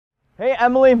Hey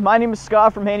Emily, my name is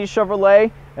Scott from Handy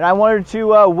Chevrolet, and I wanted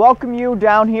to welcome you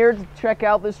down here to check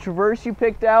out this Traverse you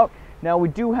picked out. Now we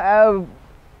do have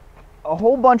a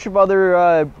whole bunch of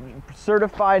other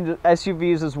certified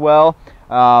SUVs as well,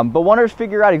 but wanted to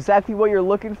figure out exactly what you're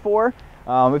looking for.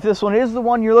 If this one is the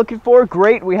one you're looking for,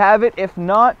 great, we have it. If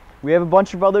not, we have a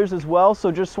bunch of others as well,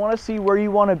 so just want to see where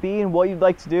you want to be and what you'd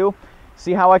like to do,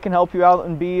 see how I can help you out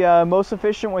and be most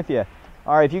efficient with you.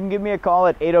 All right, if you can give me a call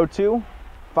at 802-528-2132,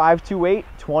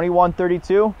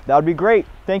 that would be great.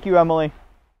 Thank you, Emily.